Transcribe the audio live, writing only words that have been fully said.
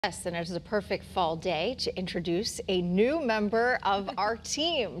Yes, and it is a perfect fall day to introduce a new member of our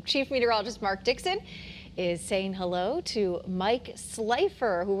team. Chief Meteorologist Mark Dixon is saying hello to Mike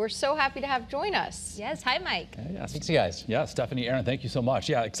Slifer, who we're so happy to have join us. Yes, hi Mike. Yes. Thanks, you guys. Yeah, Stephanie, Aaron, thank you so much.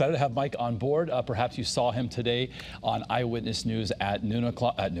 Yeah, excited to have Mike on board. Perhaps you saw him today on Eyewitness News at noon.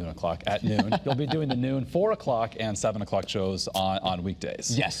 You'll be doing the noon, 4 o'clock, and 7 o'clock shows on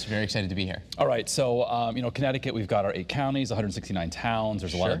weekdays. Yes, very excited to be here. All right, so Connecticut, we've got our 8 counties, 169 towns.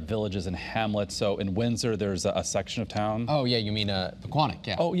 There's a lot of villages and hamlets. So in Windsor, there's a section of town. Oh yeah, you mean Pequannock?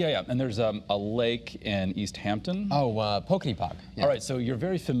 Yeah. Oh yeah. And there's a lake in East Hampton. Oh, Pocanipog. Yeah. All right, so you're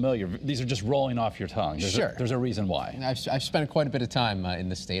very familiar. These are just rolling off your tongue. There's a reason why. I've spent quite a bit of time in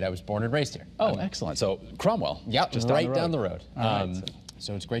the state. I was born and raised here. Oh, excellent. So Cromwell. Yep, just right down the road. Right.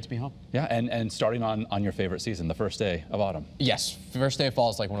 So it's great to be home. Yeah, and starting on your favorite season, the first day of autumn. Yes, first day of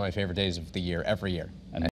fall is like one of my favorite days of the year, every year.